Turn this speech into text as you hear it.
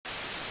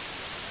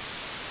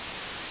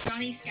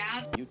Johnny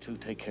Scab. You two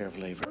take care of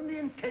labor. Only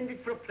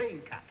intended for a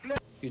plane cat.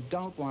 You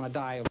don't want to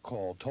die of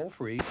cold. Toll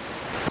free.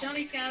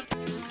 Johnny Scab.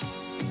 I'll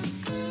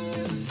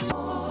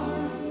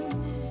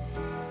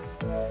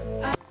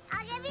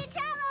give you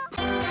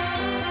trouble.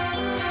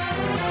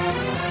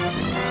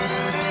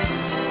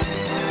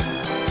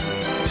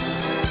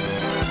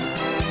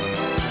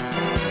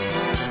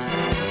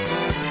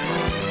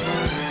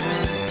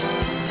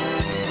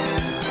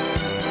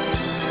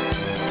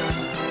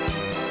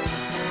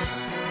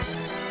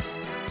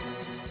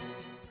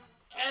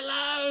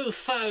 Hello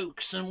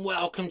folks, and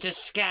welcome to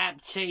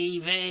Scab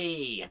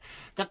TV,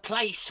 the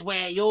place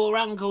where your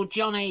Uncle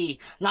Johnny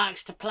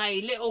likes to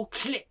play little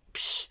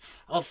clips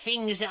of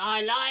things that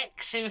I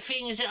likes and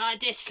things that I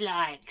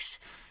dislikes.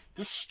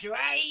 The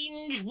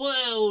strange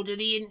world of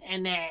the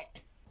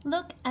internet.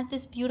 Look at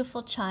this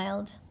beautiful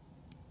child.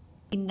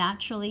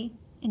 Naturally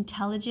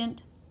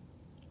intelligent,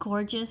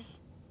 gorgeous,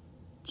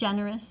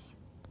 generous,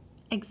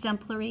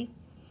 exemplary,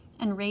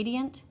 and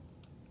radiant.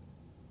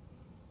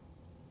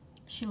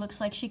 She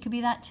looks like she could be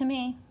that to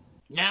me.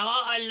 Now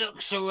I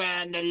looks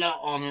around a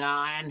lot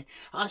online.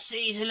 I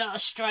sees a lot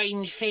of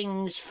strange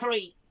things,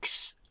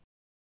 freaks,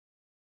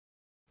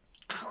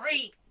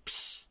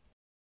 creeps,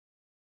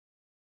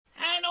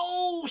 and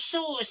all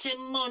sorts of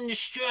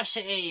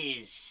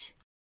monstrosities.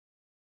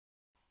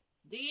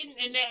 The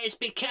internet has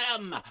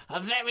become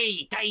a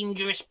very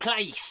dangerous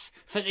place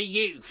for the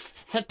youth,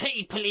 for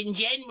people in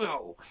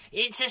general.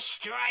 It's a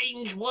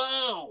strange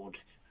world.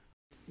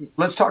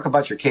 Let's talk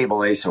about your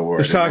Cable Ace Award.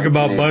 Let's talk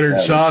about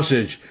buttered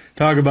sausage.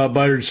 Talk about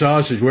buttered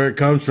sausage, where it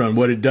comes from,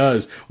 what it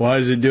does. Why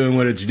is it doing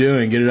what it's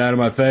doing? Get it out of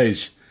my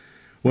face.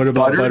 What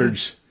about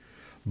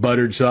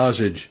buttered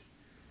sausage?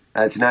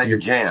 That's not your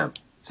jam.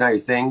 It's not your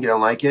thing. You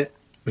don't like it?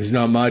 It's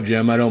not my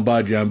jam. I don't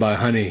buy jam. I buy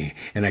honey,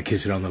 and I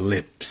kiss it on the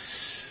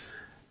lips.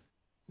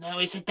 No,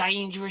 it's a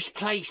dangerous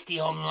place,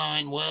 the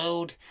online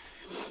world.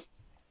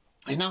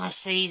 And I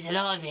sees a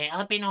lot of it.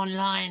 I've been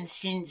online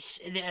since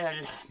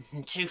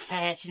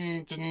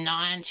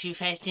 2009,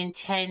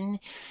 2010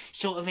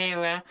 sort of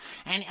era,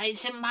 and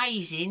it's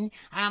amazing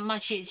how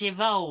much it's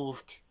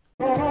evolved.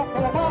 And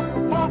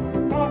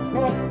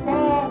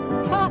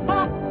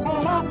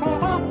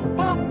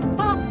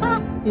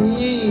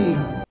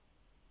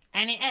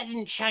it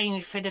hasn't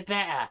changed for the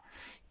better.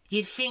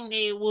 You'd think that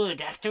it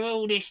would. After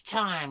all this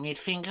time, you'd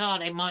think, oh,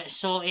 they might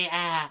sort it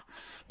out.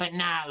 But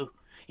no.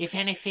 If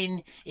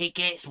anything, it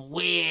gets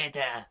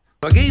weirder.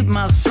 I gave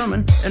my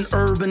sermon an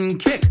urban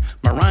kick.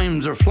 My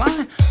rhymes are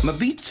fly, my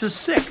beats are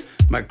sick.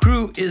 My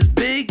crew is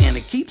big and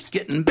it keeps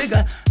getting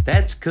bigger.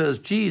 That's 'cause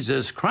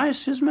Jesus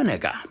Christ is my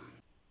nigga.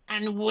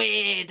 And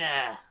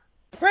weirder.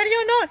 Ready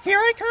or not, here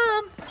I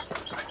come.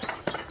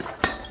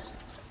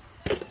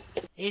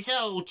 It's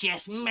all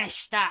just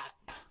messed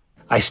up.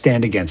 I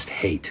stand against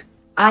hate.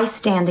 I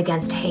stand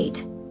against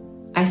hate.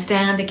 I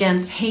stand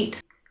against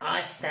hate.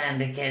 I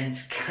stand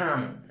against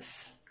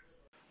cunts.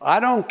 I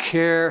don't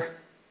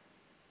care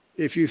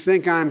if you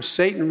think I'm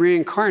Satan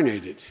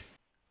reincarnated.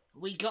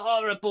 We got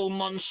horrible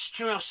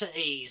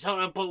monstrosities,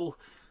 horrible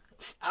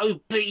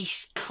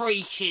obese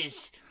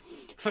creatures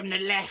from the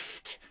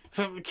left,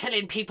 from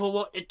telling people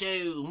what to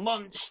do.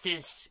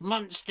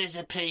 Monsters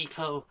of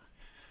people.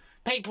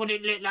 People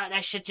that look like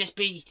they should just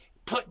be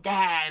put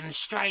down,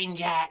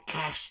 strange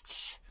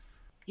outcasts.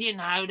 You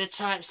know, the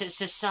types that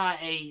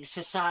society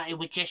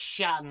would just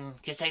shun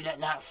because they look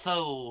like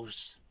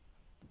fools.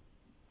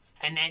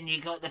 And then you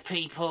got the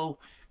people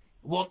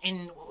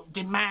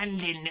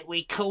demanding that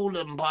we call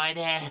them by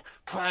their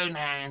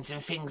pronouns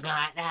and things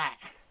like that.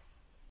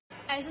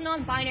 As a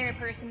non-binary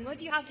person, what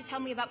do you have to tell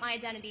me about my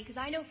identity? Because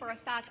I know for a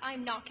fact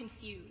I'm not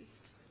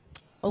confused.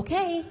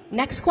 Okay,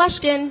 next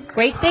question.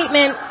 Great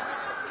statement.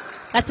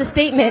 That's a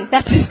statement.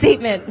 That's a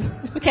statement.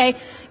 Okay,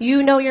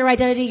 you know your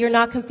identity. You're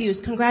not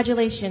confused.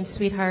 Congratulations,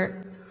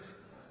 sweetheart.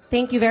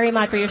 Thank you very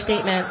much for your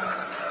statement.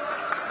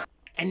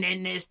 And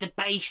then there's the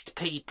based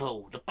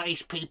people. The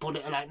based people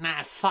that are like,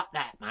 nah, fuck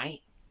that,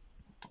 mate.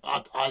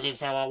 I live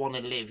how I want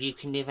to live. You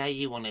can live how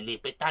you want to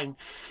live. But don't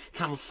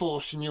come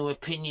forcing your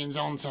opinions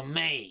onto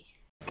me.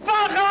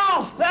 Fuck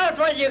off! That's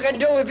what you can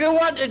do if you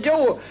want to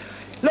do.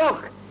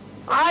 Look,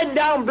 I'm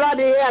down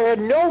bloody here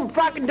and don't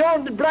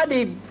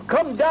bloody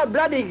come down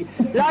bloody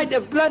like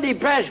the bloody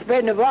press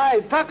bin if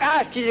I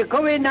asked you to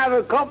come in and have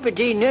a cup of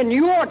tea and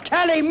you're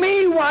telling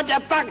me what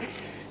the fuck.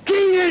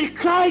 Jesus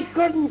Christ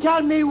couldn't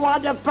tell me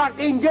what to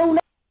fucking do.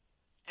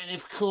 And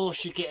of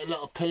course you get a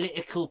lot of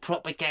political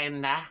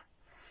propaganda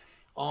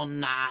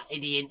on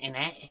the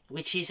internet,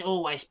 which has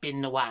always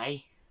been the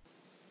way.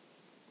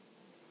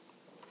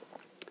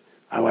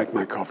 I like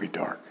my coffee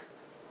dark.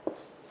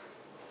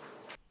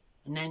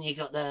 And then you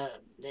got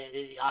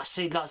I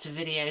see lots of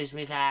videos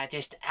with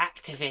just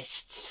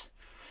activists,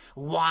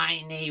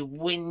 whiny,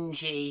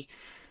 whingy,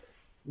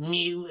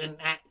 mutant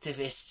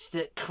activists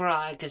that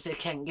cry because they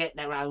can't get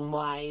their own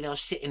way. They'll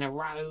sit in a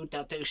road,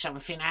 they'll do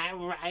something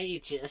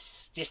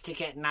outrageous just to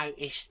get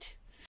noticed.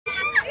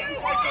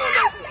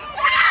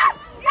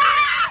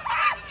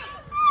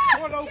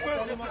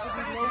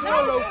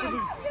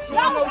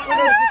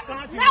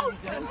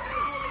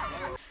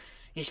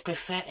 It's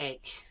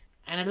pathetic.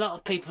 And a lot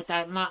of people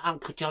don't like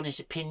Uncle Johnny's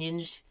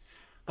opinions,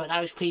 but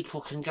those people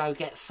can go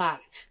get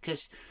fucked.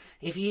 Because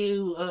if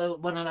you are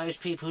one of those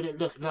people that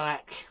look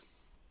like,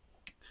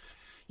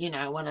 you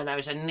know, one of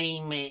those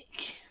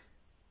anemic,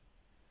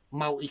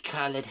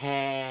 multicoloured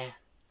hair,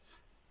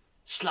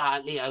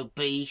 slightly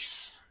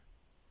obese,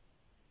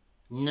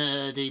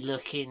 nerdy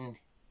looking,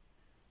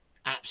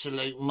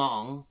 absolute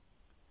mong,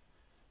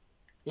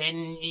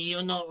 then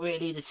you're not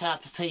really the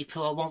type of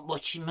people I want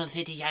watching my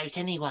videos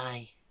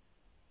anyway.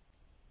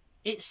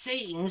 It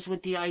seems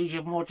with the age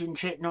of modern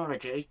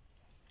technology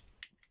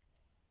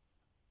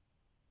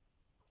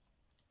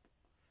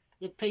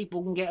that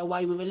people can get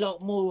away with a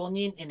lot more on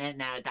the internet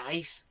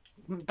nowadays.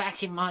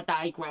 Back in my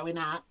day growing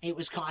up, it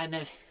was kind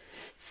of,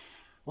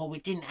 well, we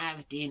didn't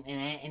have the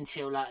internet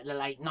until like the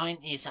late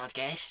 90s, I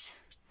guess.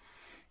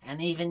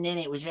 And even then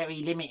it was very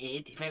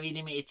limited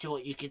to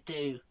what you could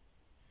do.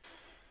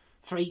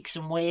 Freaks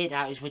and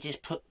weirdos were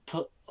just put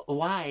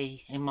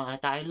away in my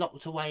day,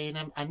 locked away in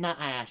a nut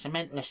house, a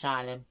mental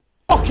asylum.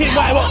 Fucking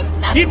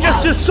way! You've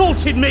just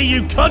assaulted me,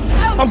 you cunt!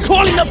 I'm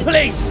calling the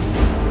police!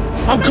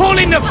 I'm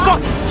calling the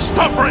fuck...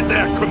 Stop right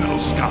there, criminal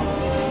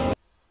scum!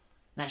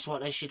 That's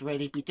what they should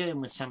really be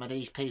doing with some of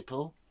these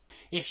people.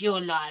 If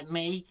you're like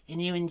me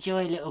and you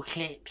enjoy little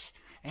clips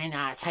and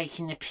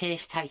taking the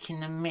piss, taking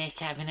the mick,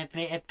 having a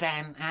bit of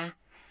banter,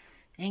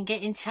 then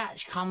get in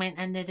touch, comment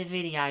under the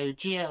video.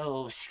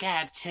 Jill,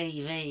 Scab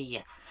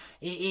TV.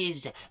 It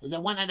is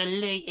one of the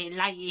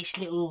latest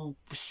little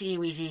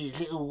series,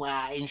 little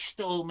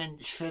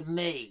instalments for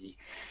me,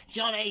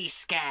 Johnny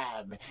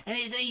Scab, and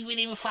it's even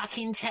in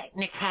fucking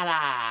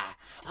Technicolor.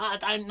 I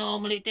don't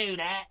normally do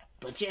that,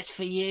 but just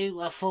for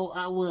you, I thought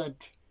I would.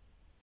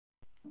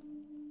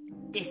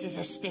 This is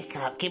a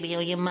stick-up. Give me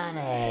all your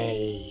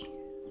money.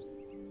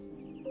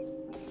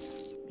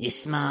 You're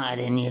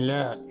smarter than you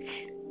look.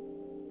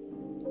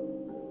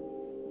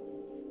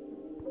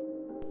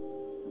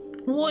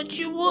 What do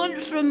you want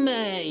from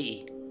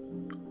me?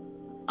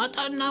 I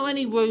don't know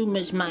any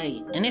rumours,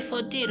 mate, and if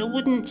I did, I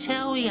wouldn't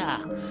tell ya,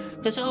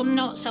 because I'm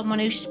not someone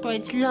who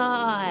spreads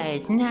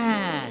lies,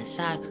 nah,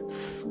 so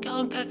go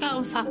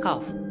and fuck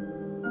off.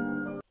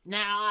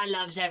 Now, I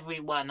loves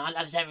everyone,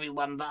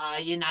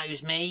 but you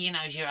knows me, you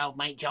knows your old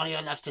mate Johnny,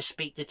 I love to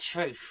speak the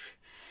truth.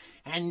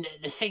 And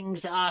the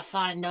things that I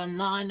find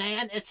online, they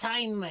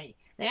entertain me.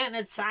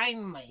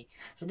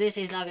 So this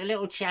is like a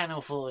little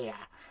channel for ya.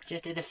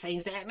 Just the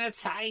things that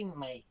entertain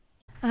me.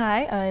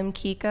 Hi, I'm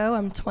Kiko.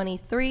 I'm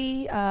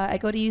 23. I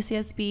go to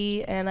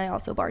UCSB and I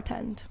also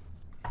bartend.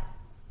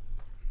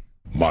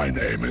 My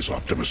name is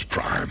Optimus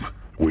Prime.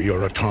 We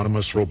are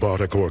autonomous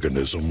robotic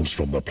organisms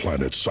from the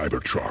planet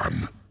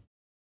Cybertron.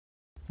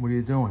 What are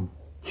you doing?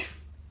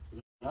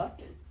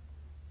 Nothing.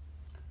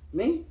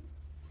 Me?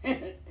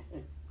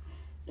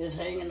 Just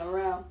hanging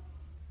around.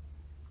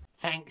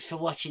 Thanks for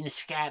watching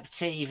Scab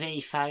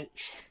TV,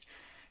 folks.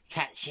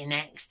 Catch you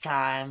next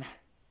time.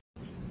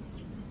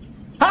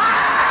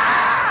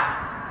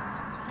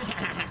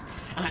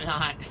 I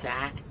likes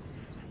that.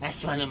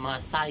 That's one of my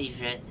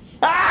favourites.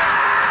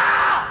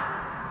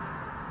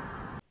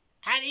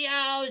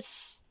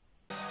 Adios!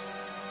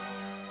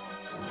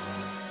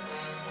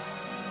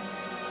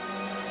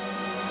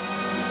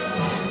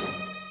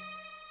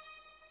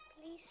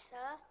 Please,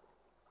 sir,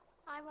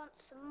 I want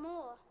some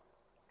more.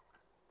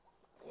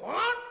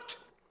 What?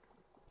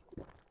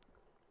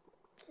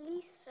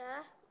 Please,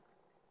 sir,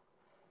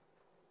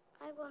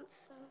 I want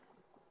some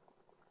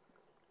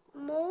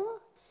more.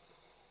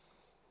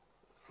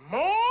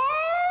 More?